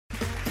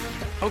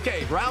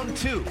Okay, round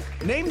two.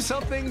 Name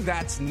something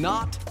that's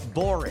not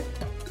boring.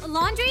 A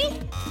laundry?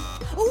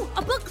 Ooh,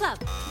 a book club.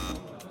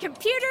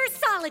 Computer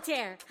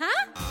solitaire,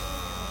 huh?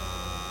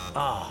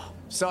 Ah,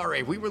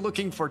 sorry, we were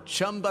looking for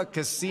Chumba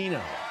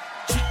Casino.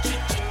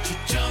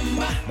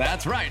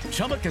 That's right,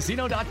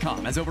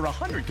 ChumbaCasino.com has over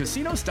 100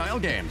 casino-style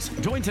games.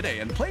 Join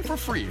today and play for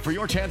free for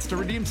your chance to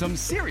redeem some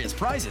serious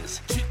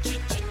prizes.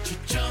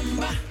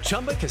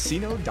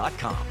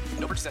 ChumbaCasino.com.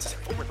 No purchase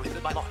necessary. Void where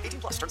prohibited by law.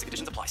 18 plus. Terms and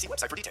conditions apply. See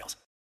website for details.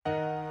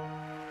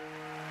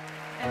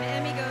 And the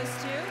Emmy goes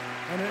to...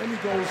 And the Emmy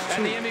goes to...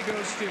 And the Emmy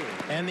goes to...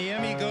 And the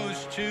Emmy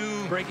goes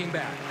to... Breaking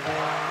Bad.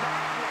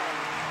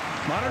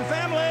 Modern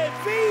Family,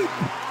 Veep,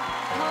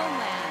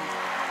 Homeland.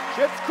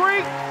 Schitt's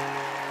Creek.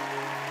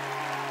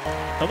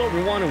 Hello,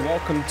 everyone, and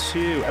welcome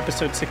to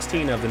episode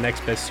 16 of the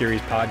Next Best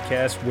Series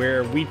podcast,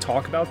 where we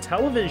talk about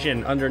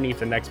television underneath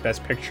the Next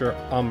Best Picture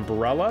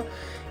umbrella.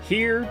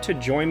 Here to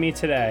join me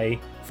today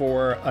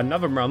for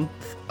another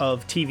month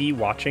of TV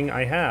watching,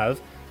 I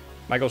have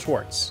Michael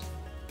Schwartz.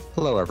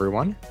 Hello,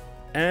 everyone.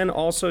 And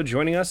also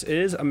joining us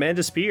is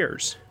Amanda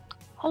Spears.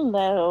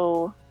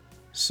 Hello.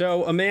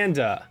 So,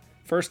 Amanda,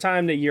 first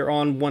time that you're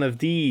on one of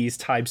these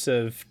types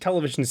of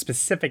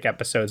television-specific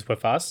episodes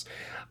with us.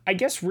 I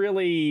guess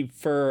really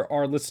for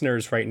our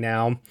listeners right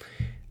now,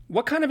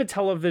 what kind of a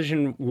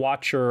television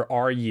watcher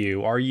are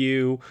you? Are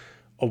you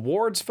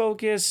awards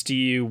focused? Do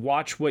you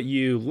watch what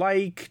you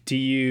like? Do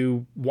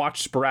you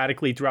watch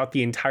sporadically throughout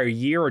the entire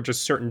year or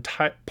just certain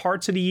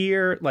parts of the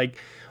year? Like,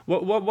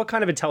 what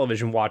kind of a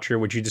television watcher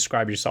would you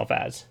describe yourself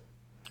as?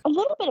 A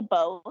little bit of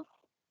both.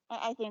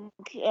 I think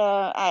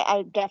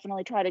I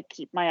definitely try to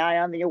keep my eye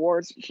on the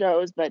awards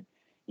shows, but,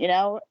 you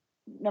know,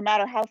 no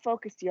matter how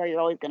focused you are, you're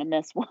always going to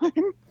miss one.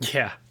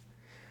 Yeah,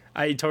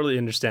 I totally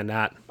understand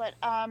that. But,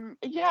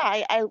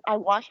 yeah, I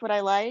watch what I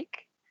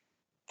like.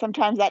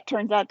 Sometimes that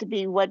turns out to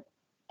be what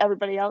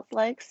everybody else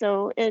likes.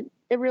 So it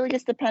really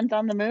just depends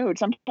on the mood.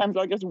 Sometimes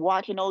I'll just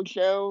watch an old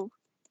show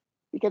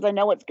because I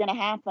know what's going to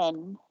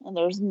happen and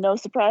there's no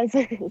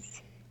surprises.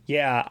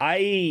 Yeah,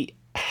 I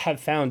have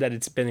found that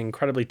it's been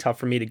incredibly tough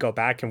for me to go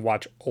back and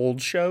watch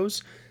old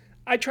shows.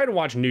 I try to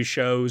watch new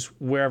shows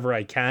wherever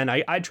I can.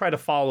 I try to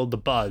follow the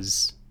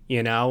buzz,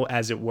 you know,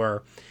 as it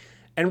were.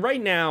 And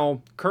right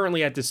now,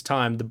 currently at this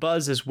time, the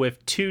buzz is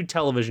with two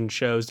television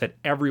shows that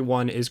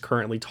everyone is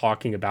currently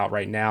talking about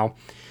right now.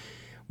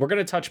 We're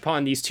going to touch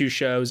upon these two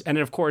shows, and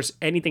of course,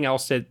 anything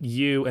else that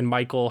you and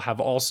Michael have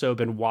also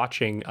been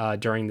watching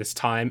during this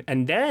time.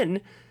 And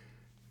then,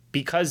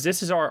 because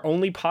this is our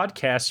only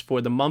podcast for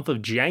the month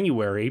of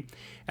January,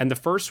 and the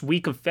first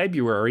week of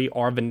February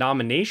are the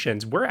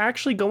nominations, we're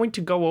actually going to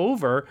go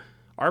over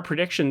our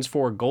predictions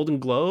for Golden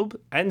Globe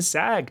and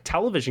SAG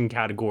television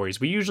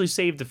categories. We usually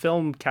save the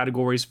film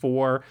categories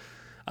for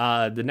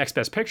the Next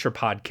Best Picture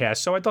podcast,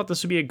 so I thought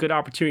this would be a good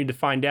opportunity to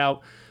find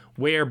out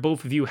where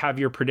both of you have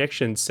your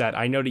predictions set.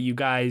 I know that you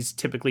guys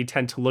typically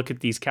tend to look at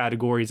these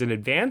categories in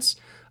advance.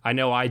 I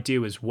know I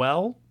do as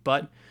well,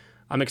 but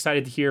I'm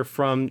excited to hear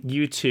from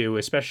you two,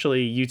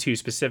 especially you two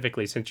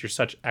specifically, since you're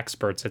such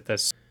experts at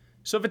this.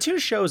 So the two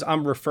shows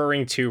I'm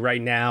referring to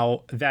right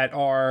now that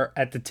are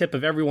at the tip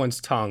of everyone's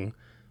tongue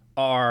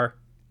are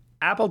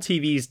Apple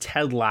TV's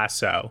Ted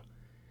Lasso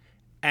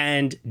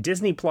and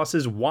Disney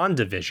Plus's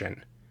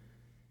WandaVision.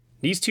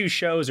 These two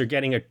shows are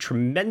getting a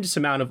tremendous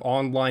amount of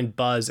online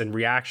buzz and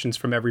reactions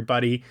from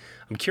everybody.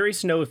 I'm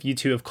curious to know if you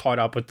two have caught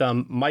up with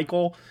them.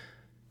 Michael,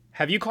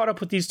 have you caught up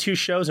with these two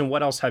shows, and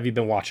what else have you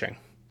been watching?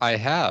 I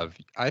have.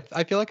 I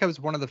feel like I was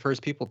one of the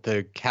first people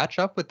to catch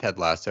up with Ted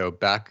Lasso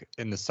back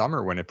in the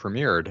summer when it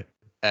premiered.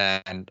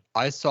 And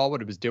I saw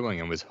what it was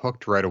doing and was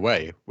hooked right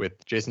away with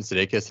Jason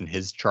Sudeikis and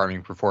his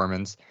charming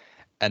performance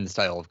and the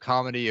style of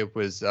comedy it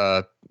was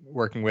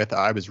working with.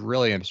 I was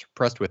really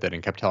impressed with it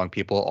and kept telling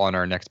people on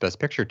our Next Best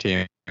Picture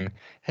team,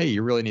 hey,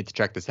 you really need to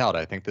check this out.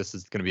 I think this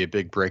is going to be a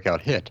big breakout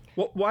hit.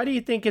 Well, why do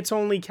you think it's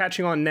only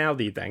catching on now,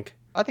 do you think?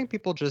 I think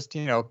people just,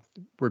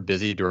 were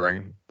busy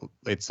during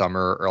late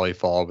summer, early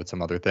fall with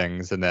some other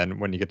things. And then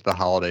when you get to the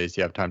holidays,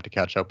 you have time to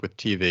catch up with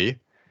TV.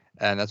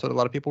 And that's what a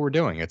lot of people were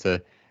doing.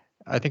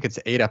 I think it's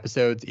 8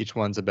 episodes. Each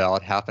one's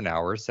about half an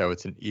hour, so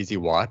it's an easy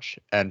watch.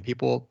 And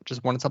people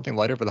just wanted something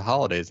lighter for the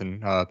holidays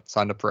and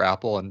signed up for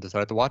Apple and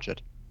decided to watch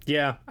it.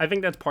 Yeah, I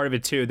think that's part of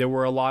it, too. There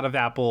were a lot of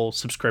Apple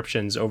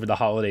subscriptions over the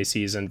holiday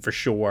season, for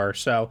sure.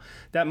 So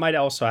that might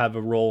also have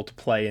a role to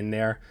play in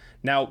there.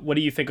 Now, what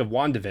do you think of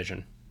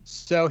WandaVision?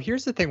 So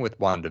here's the thing with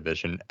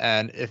WandaVision.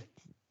 And if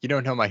you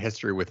don't know my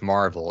history with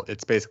Marvel,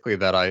 it's basically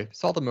that I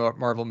saw the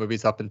Marvel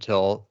movies up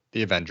until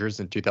the Avengers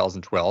in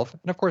 2012.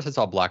 And of course, I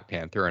saw Black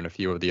Panther and a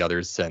few of the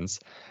others since.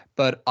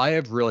 But I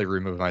have really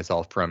removed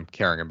myself from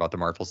caring about the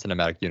Marvel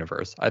Cinematic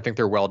Universe. I think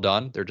they're well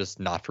done. They're just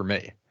not for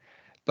me.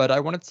 But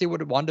I wanted to see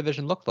what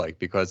WandaVision looked like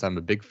because I'm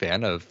a big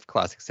fan of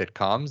classic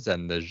sitcoms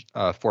and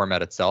the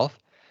format itself.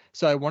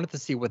 So I wanted to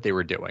see what they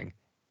were doing.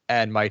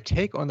 And my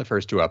take on the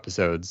first 2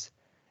 episodes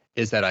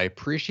is that I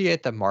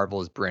appreciate that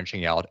Marvel is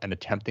branching out and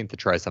attempting to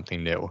try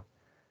something new.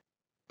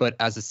 But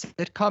as a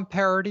sitcom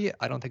parody,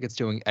 I don't think it's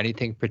doing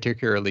anything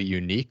particularly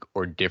unique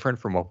or different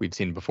from what we've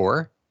seen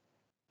before.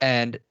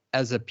 And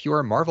as a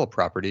pure Marvel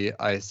property,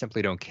 I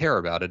simply don't care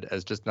about it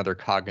as just another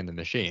cog in the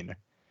machine.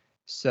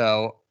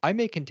 So I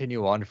may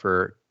continue on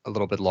for a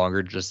little bit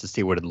longer just to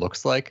see what it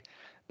looks like.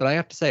 But I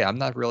have to say, I'm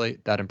not really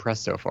that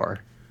impressed so far.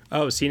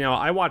 Oh, see, now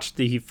I watched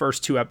the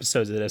first 2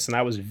 episodes of this and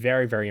I was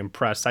very, very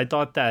impressed. I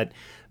thought that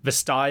the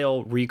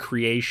style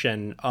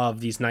recreation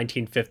of these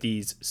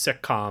 1950s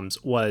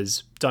sitcoms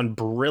was done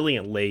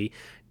brilliantly,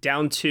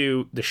 down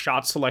to the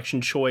shot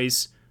selection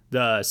choice,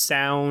 the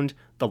sound,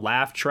 the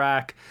laugh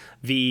track,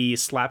 the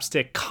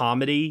slapstick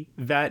comedy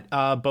that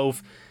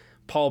both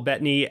Paul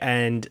Bettany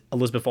and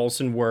Elizabeth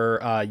Olsen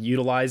were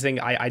utilizing.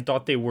 I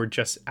thought they were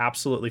just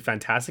absolutely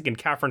fantastic, and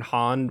Kathryn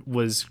Hahn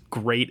was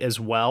great as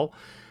well.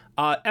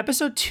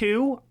 Episode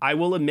 2, I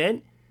will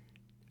admit,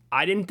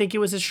 I didn't think it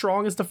was as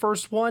strong as the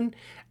first one,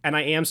 and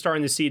I am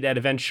starting to see that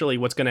eventually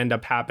what's going to end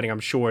up happening, I'm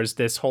sure, is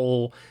this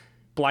whole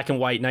black and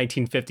white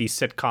 1950s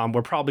sitcom.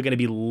 We're probably going to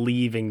be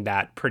leaving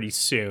that pretty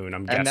soon,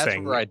 I'm guessing. And that's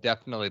where I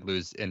definitely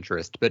lose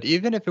interest. But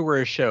even if it were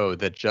a show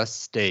that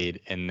just stayed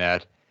in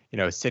that,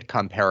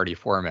 sitcom parody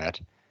format,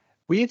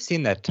 we have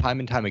seen that time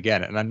and time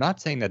again. And I'm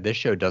not saying that this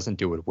show doesn't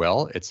do it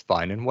well. It's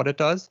fine in what it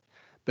does.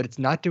 But it's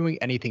not doing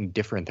anything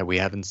different that we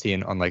haven't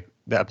seen on like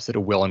the episode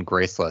of Will and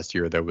Grace last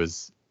year that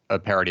was a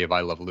parody of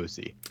I Love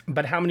Lucy.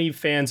 But how many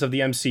fans of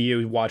the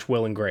MCU watch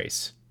Will and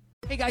Grace?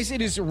 Hey guys,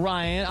 it is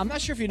Ryan. I'm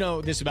not sure if you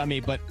know this about me,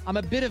 but I'm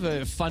a bit of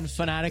a fun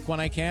fanatic when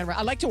I can.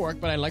 I like to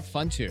work, but I like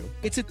fun too.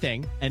 It's a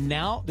thing. And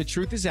now the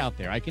truth is out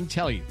there. I can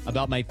tell you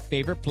about my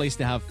favorite place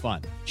to have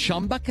fun.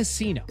 Chumba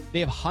Casino. They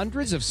have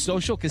hundreds of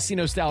social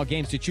casino style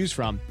games to choose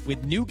from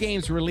with new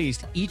games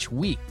released each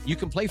week. You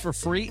can play for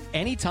free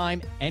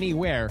anytime,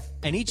 anywhere.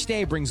 And each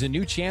day brings a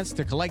new chance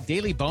to collect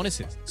daily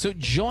bonuses. So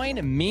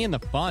join me in the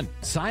fun.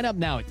 Sign up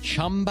now at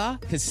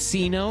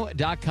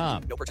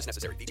ChumbaCasino.com. No purchase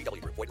necessary.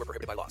 VGW Group. Void where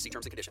prohibited by law. See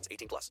terms and conditions.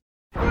 18+.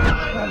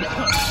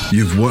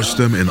 You've watched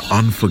them in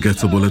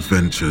unforgettable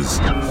adventures,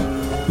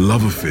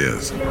 love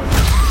affairs,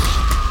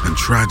 and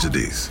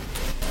tragedies.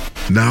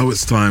 Now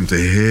it's time to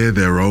hear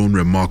their own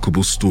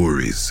remarkable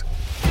stories.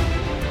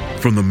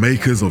 From the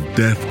makers of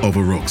Death of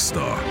a Rock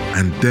Star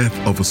and Death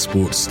of a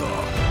Sports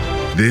Star,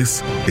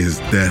 this is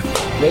Death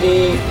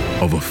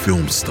of a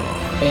Film Star.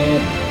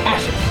 And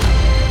action.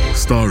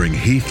 Starring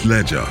Heath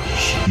Ledger,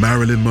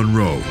 Marilyn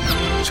Monroe,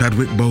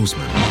 Chadwick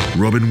Boseman,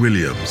 Robin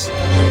Williams,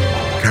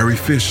 Carrie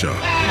Fisher,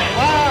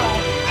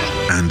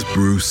 and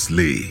Bruce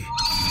Lee.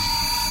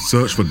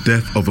 Search for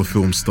Death of a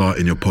Film Star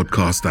in your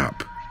podcast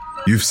app.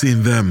 You've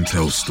seen them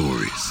tell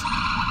stories.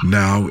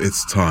 Now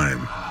it's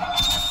time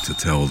to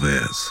tell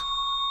theirs.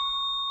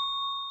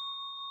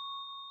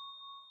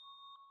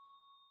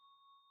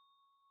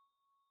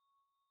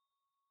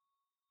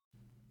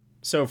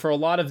 So for a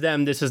lot of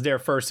them, this is their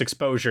first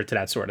exposure to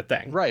that sort of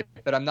thing. Right,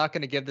 but I'm not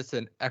going to give this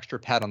an extra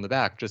pat on the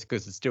back just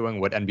because it's doing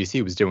what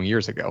NBC was doing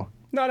years ago.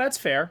 No, that's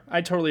fair. I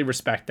totally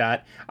respect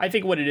that. I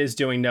think what it is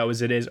doing, though,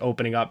 is it is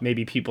opening up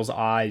maybe people's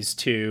eyes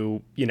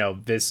to,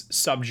 this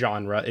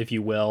subgenre, if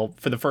you will,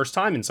 for the first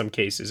time in some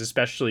cases,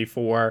 especially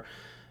for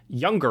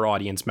younger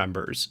audience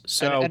members.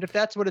 So, and if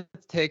that's what it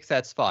takes,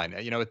 that's fine.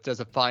 It does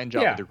a fine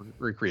job with the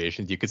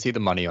recreations. You can see the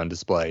money on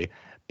display.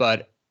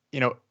 But,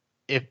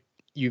 if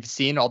you've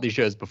seen all these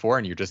shows before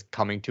and you're just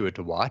coming to it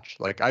to watch,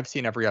 like I've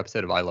seen every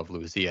episode of I Love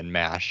Lucy and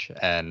MASH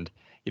and,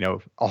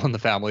 All in the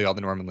Family, all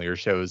the Norman Lear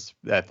shows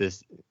that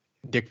this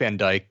Dick Van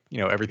Dyke,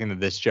 everything that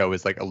this show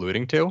is like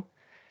alluding to.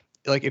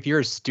 Like if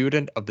you're a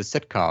student of the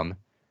sitcom,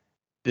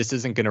 this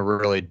isn't going to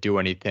really do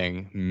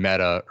anything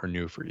meta or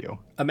new for you.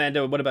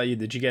 Amanda, what about you?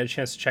 Did you get a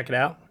chance to check it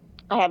out?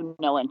 I have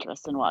no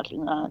interest in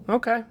watching that.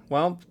 Okay.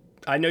 Well,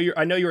 I know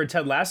you're a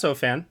Ted Lasso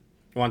fan.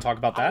 You want to talk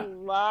about that? I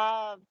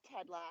love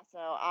Ted Lasso.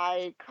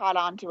 I caught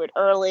on to it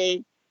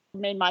early,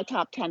 made my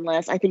top 10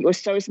 list. I think it was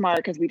so smart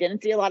because we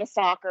didn't see a lot of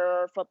soccer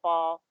or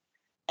football.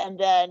 And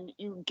then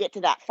you get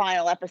to that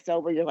final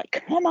episode where you're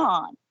like, come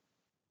on.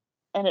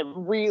 And it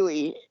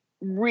really,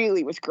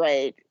 really was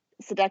great.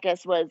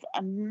 Sudeikis was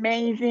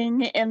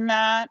amazing in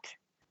that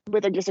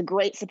with just a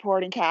great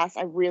supporting cast.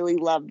 I really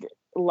loved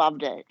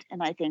it.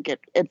 And I think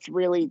it's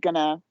really going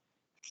to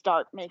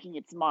start making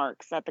its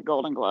marks at the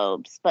Golden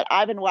Globes. But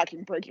I've been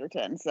watching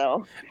Bridgerton,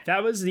 so.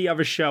 That was the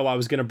other show I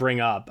was going to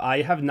bring up.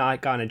 I have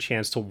not gotten a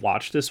chance to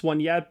watch this one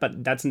yet,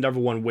 but that's another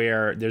one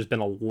where there's been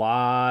a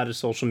lot of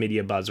social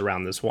media buzz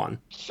around this one.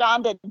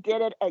 Shonda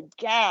did it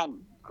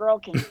again. Girl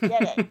can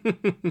get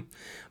it.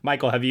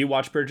 Michael, have you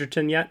watched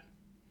Bridgerton yet?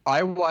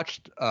 I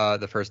watched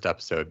the first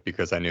episode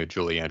because I knew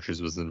Julie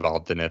Andrews was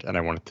involved in it, and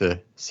I wanted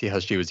to see how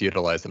she was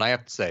utilized. And I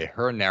have to say,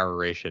 her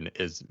narration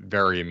is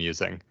very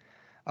amusing.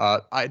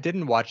 I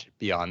didn't watch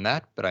beyond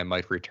that, but I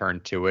might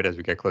return to it as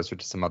we get closer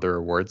to some other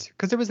awards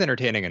because it was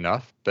entertaining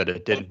enough, but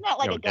it didn't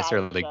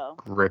necessarily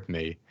grip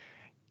me.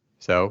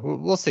 So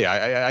we'll see.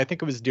 I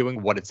think it was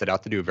doing what it set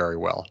out to do very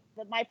well.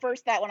 My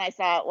first thought when I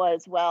saw it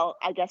was, well,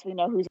 I guess we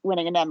know who's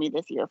winning an Emmy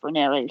this year for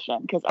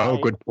narration.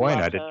 Good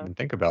point. I didn't even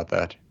think about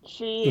that.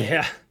 She,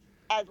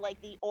 as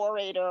like the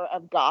orator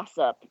of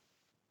gossip,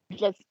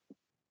 just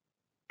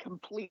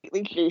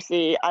completely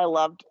juicy. I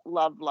loved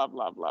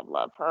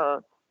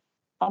her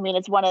I mean,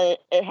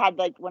 it had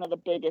like one of the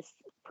biggest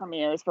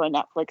premieres for a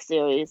Netflix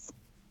series.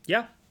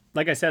 Yeah.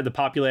 Like I said, the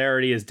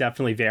popularity is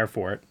definitely there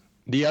for it.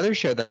 The other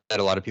show that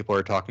a lot of people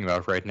are talking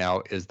about right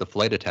now is The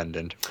Flight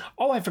Attendant.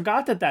 Oh, I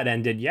forgot that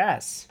ended.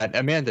 Yes. And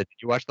Amanda,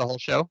 did you watch the whole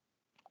show?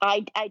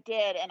 I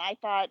did, and I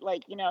thought,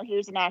 like,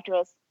 here's an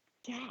actress.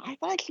 Yeah, I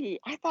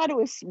thought it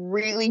was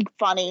really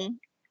funny.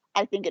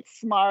 I think it's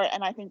smart,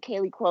 and I think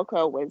Kaylee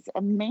Cuoco was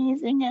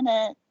amazing in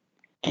it.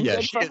 And Yeah,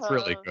 she is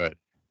really good.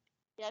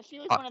 Yeah, she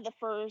was one of the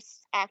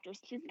first actors.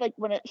 She's like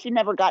she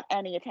never got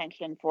any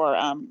attention for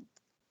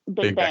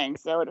Big Bang,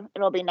 so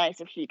it'll be nice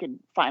if she could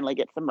finally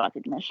get some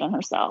recognition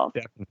herself.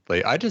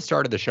 Definitely. I just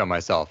started the show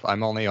myself.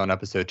 I'm only on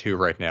episode 2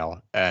 right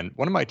now, and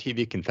one of my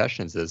TV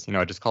confessions is,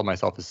 I just called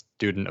myself a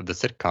student of the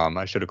sitcom.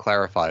 I should have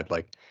clarified,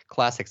 like,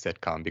 classic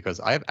sitcom, because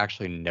I have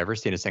actually never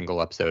seen a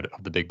single episode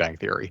of The Big Bang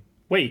Theory.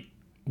 Wait,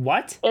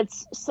 what?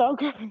 It's so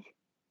good.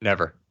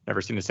 Never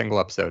seen a single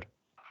episode.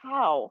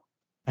 How?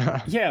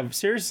 Yeah,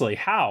 seriously,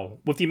 how?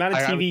 With the amount of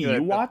TV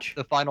you watch?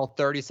 The final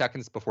 30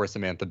 seconds before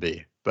Samantha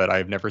Bee, but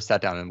I've never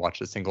sat down and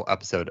watched a single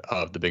episode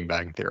of The Big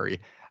Bang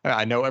Theory.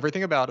 I know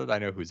everything about it. I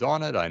know who's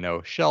on it. I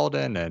know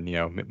Sheldon and,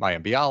 Maya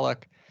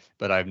Bialik,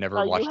 but I've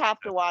never watched you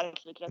have to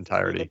watch it just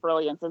entirety. To see the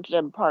brilliance of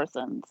Jim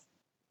Parsons.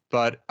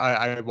 But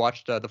I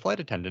watched The Flight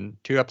Attendant,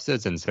 2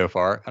 episodes in so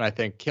far, and I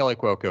think Kaylee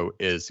Cuoco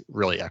is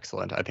really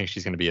excellent. I think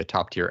she's going to be a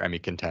top-tier Emmy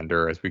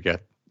contender as we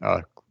get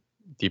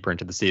deeper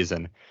into the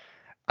season.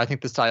 I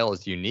think the style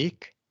is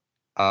unique.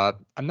 I'm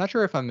not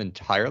sure if I'm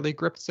entirely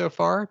gripped so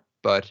far,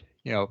 but,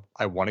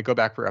 I want to go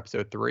back for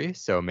episode 3,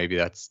 so maybe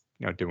that's,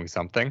 doing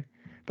something.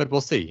 But we'll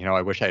see.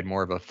 I wish I had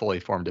more of a fully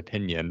formed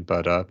opinion,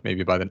 but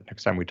maybe by the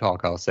next time we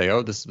talk, I'll say,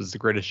 oh, this was the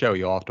greatest show.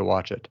 You'll have to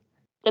watch it.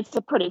 It's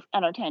a pretty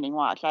entertaining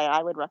watch.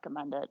 I would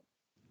recommend it.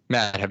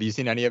 Matt, have you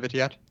seen any of it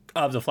yet?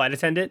 Of The Flight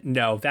Attendant?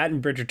 No, that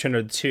and Bridgerton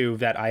are the 2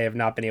 that I have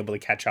not been able to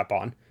catch up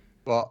on.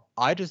 Well,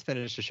 I just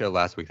finished a show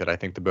last week that I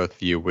think the both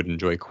of you would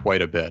enjoy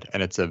quite a bit,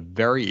 and it's a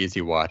very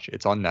easy watch.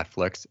 It's on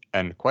Netflix,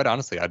 and quite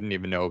honestly, I didn't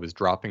even know it was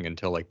dropping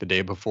until like the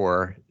day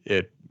before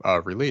it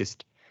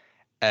released.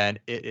 And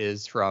it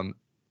is from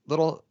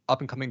little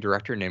up-and-coming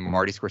director named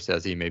Marty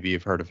Scorsese. Maybe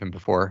you've heard of him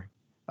before.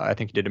 I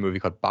think he did a movie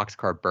called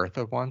Boxcar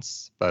Bertha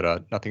once,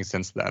 but nothing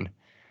since then.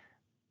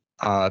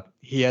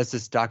 He has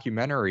this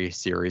documentary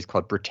series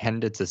called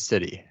Pretend It's a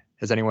City.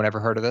 Has anyone ever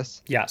heard of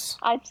this? Yes.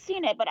 I've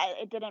seen it, but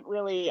it didn't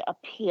really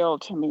appeal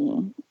to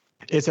me.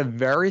 It's a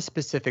very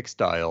specific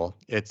style.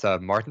 It's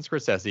Martin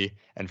Scorsese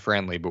and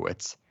Fran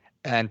Lebowitz.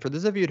 And for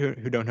those of you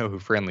who don't know who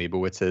Fran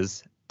Lebowitz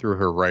is through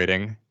her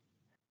writing,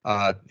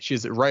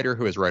 she's a writer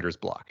who has writer's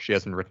block. She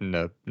hasn't written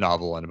a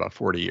novel in about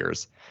 40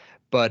 years.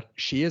 But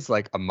she is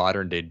like a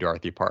modern-day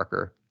Dorothy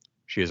Parker.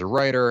 She is a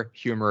writer,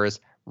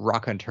 humorist,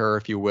 raconteur,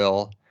 if you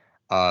will,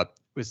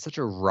 with such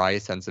a wry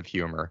sense of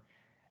humor.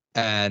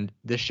 And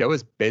this show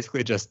is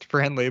basically just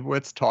Fran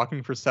Lebowitz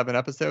talking for 7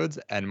 episodes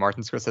and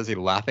Martin Scorsese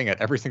laughing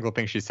at every single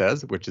thing she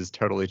says, which is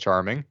totally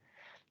charming.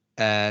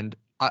 And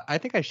I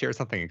think I share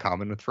something in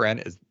common with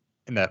Fran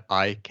in that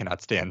I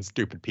cannot stand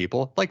stupid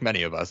people, like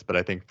many of us, but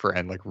I think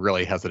Fran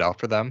really has it out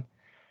for them.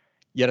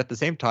 Yet at the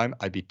same time,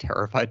 I'd be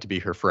terrified to be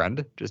her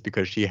friend just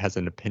because she has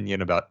an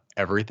opinion about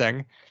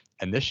everything.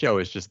 And this show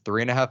is just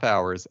 3.5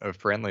 hours of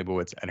Fran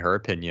Lebowitz and her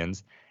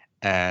opinions.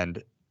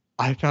 And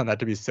I found that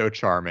to be so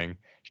charming.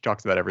 She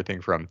talks about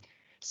everything from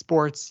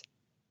sports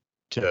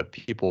to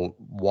people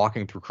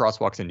walking through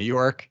crosswalks in New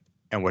York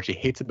and what she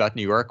hates about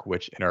New York,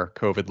 which in our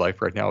COVID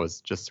life right now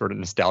is just sort of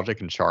nostalgic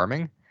and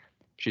charming.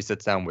 She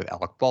sits down with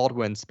Alec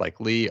Baldwin, Spike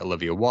Lee,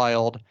 Olivia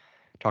Wilde,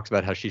 talks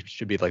about how she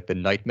should be like the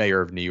night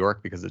mayor of New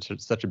York because it's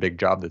such a big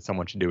job that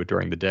someone should do it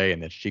during the day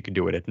and that she can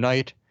do it at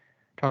night.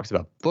 Talks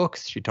about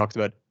books. She talks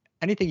about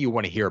anything you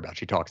want to hear about,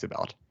 she talks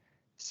about.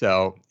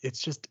 So it's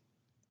just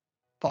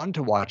fun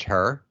to watch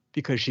her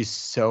because she's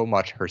so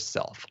much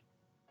herself.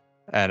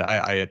 And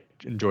I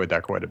enjoyed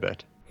that quite a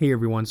bit. Hey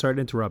everyone, sorry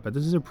to interrupt, but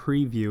this is a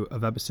preview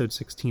of episode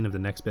 16 of the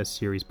Next Best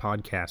Series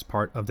podcast,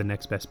 part of the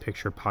Next Best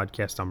Picture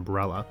podcast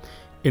umbrella.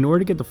 In order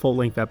to get the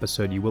full-length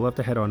episode, you will have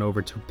to head on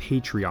over to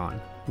Patreon,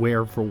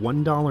 where for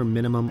 $1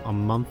 minimum a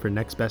month for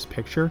Next Best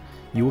Picture,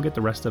 you will get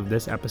the rest of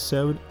this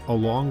episode,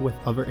 along with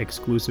other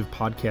exclusive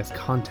podcast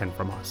content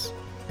from us.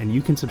 And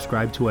you can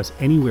subscribe to us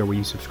anywhere where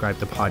you subscribe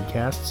to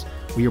podcasts.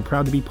 We are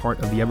proud to be part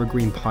of the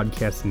Evergreen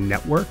Podcast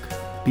Network.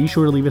 Be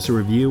sure to leave us a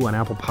review on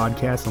Apple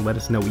Podcasts and let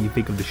us know what you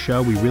think of the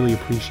show. We really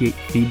appreciate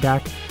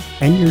feedback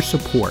and your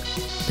support.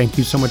 Thank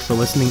you so much for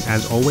listening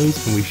as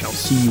always, and we shall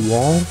see you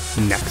all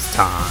next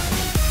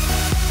time.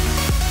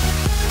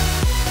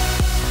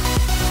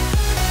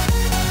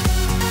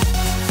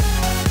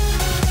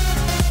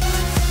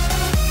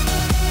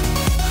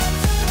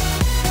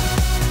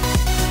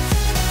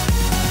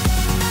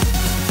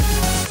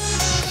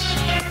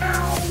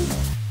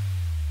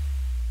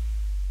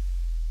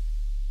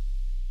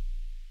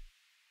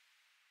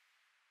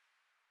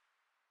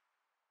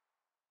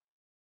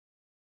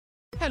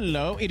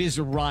 Hello, it is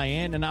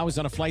Ryan, and I was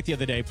on a flight the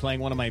other day playing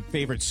one of my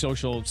favorite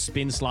social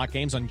spin slot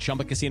games on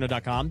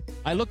ChumbaCasino.com.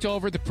 I looked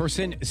over at the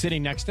person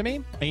sitting next to me,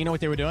 and you know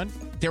what they were doing?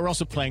 They were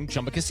also playing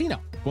Chumba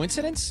Casino.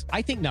 Coincidence?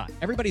 I think not.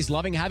 Everybody's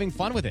loving having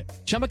fun with it.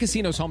 Chumba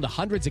Casino is home to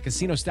hundreds of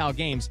casino-style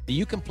games that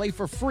you can play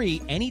for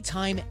free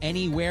anytime,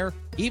 anywhere,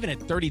 even at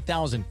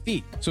 30,000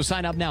 feet. So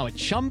sign up now at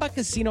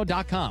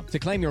ChumbaCasino.com to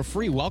claim your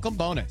free welcome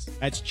bonus.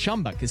 That's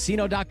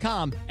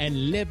ChumbaCasino.com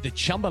and live the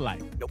Chumba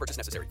life. No purchase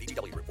necessary.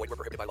 VGW Group. Void where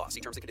prohibited by law.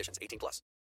 See terms and conditions. 18+.